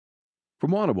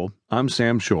From Audible, I'm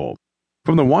Sam Scholl.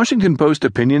 From the Washington Post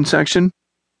opinion section,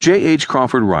 J.H.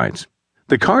 Crawford writes,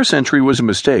 "The car century was a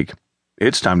mistake.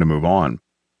 It's time to move on."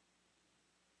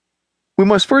 We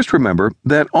must first remember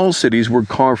that all cities were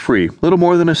car-free little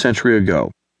more than a century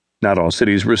ago. Not all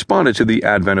cities responded to the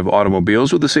advent of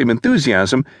automobiles with the same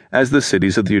enthusiasm as the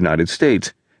cities of the United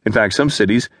States. In fact, some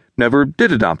cities never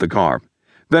did adopt the car.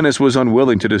 Venice was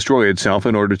unwilling to destroy itself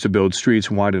in order to build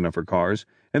streets wide enough for cars,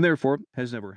 and therefore has never